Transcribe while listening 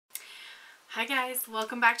Hi guys,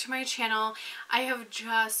 welcome back to my channel. I have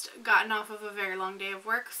just gotten off of a very long day of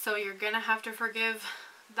work, so you're gonna have to forgive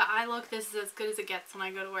the eye look. This is as good as it gets when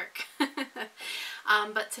I go to work.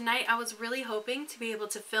 But tonight I was really hoping to be able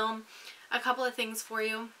to film a couple of things for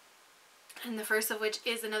you, and the first of which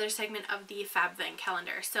is another segment of the Fabvent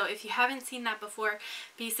calendar. So if you haven't seen that before,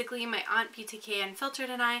 basically my aunt BeauTK Unfiltered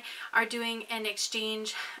and I are doing an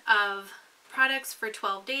exchange of products for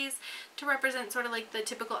 12 days to represent sort of like the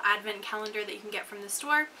typical advent calendar that you can get from the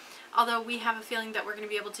store, although we have a feeling that we're going to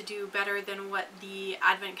be able to do better than what the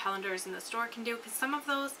advent calendars in the store can do, because some of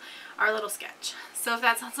those are a little sketch. So if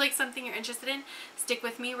that sounds like something you're interested in, stick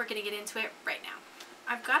with me. We're going to get into it right now.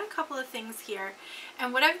 I've got a couple of things here,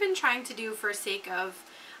 and what I've been trying to do for sake of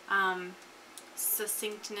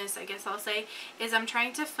succinctness, I guess I'll say, is I'm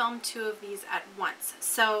trying to film two of these at once.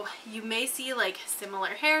 So you may see like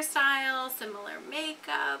similar hairstyles, similar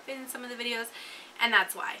makeup in some of the videos, and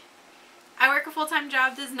that's why. I work a full-time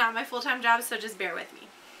job. This is not my full-time job, so just bear with me.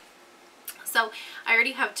 So I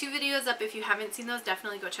already have two videos up. If you haven't seen those,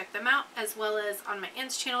 definitely go check them out, as well as on my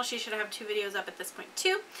aunt's channel. She should have two videos up at this point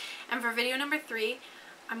too. And for video number 3,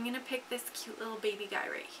 I'm gonna pick this cute little baby guy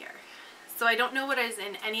right here. So I don't know what is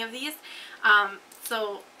in any of these.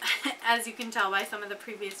 So as you can tell by some of the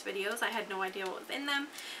previous videos, I had no idea what was in them.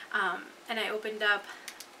 And I opened up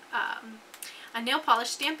a nail polish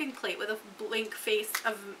stamping plate with a blank face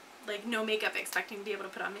of like no makeup, expecting to be able to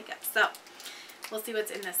put on makeup. So we'll see what's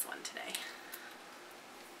in this one today.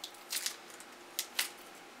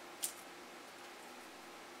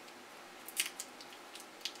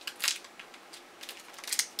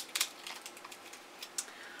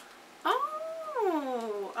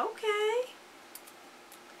 Okay.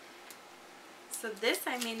 So this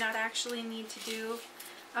I may not actually need to do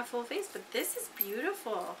a full face, but this is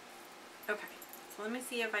beautiful. Okay, so let me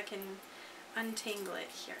see if I can untangle it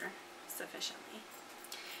here sufficiently.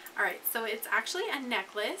 Alright, so it's actually a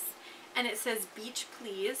necklace, and it says "Beach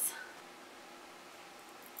Please."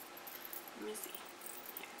 Let me see.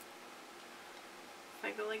 Here. If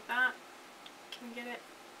I go like that, can you get it?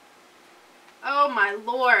 Oh my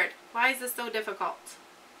lord! Why is this so difficult?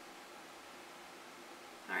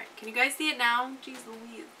 Alright, can you guys see it now? Jeez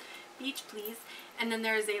Louise. Beach Please. And then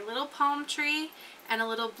there's a little palm tree and a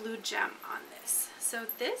little blue gem on this. So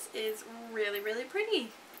this is really, really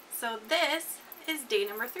pretty. So this is day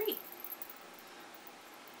number 3.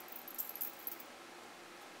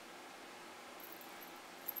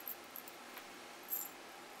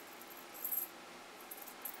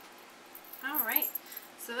 Alright,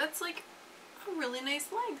 so that's like a really nice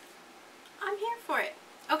length. I'm here for it.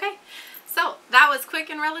 Okay, so that was quick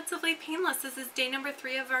and relatively painless. This is day number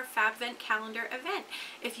 3 of our Fabvent calendar event.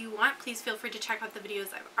 If you want, please feel free to check out the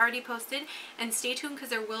videos I've already posted, and stay tuned because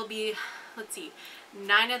there will be, let's see,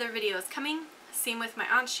 9 other videos coming. Same with my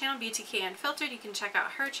aunt's channel, BeauTK Unfiltered. You can check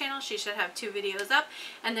out her channel. She should have 2 videos up,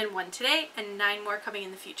 and then 1 today, and 9 more coming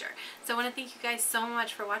in the future. So I want to thank you guys so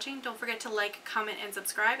much for watching. Don't forget to like, comment, and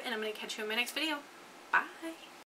subscribe, and I'm going to catch you in my next video. Bye!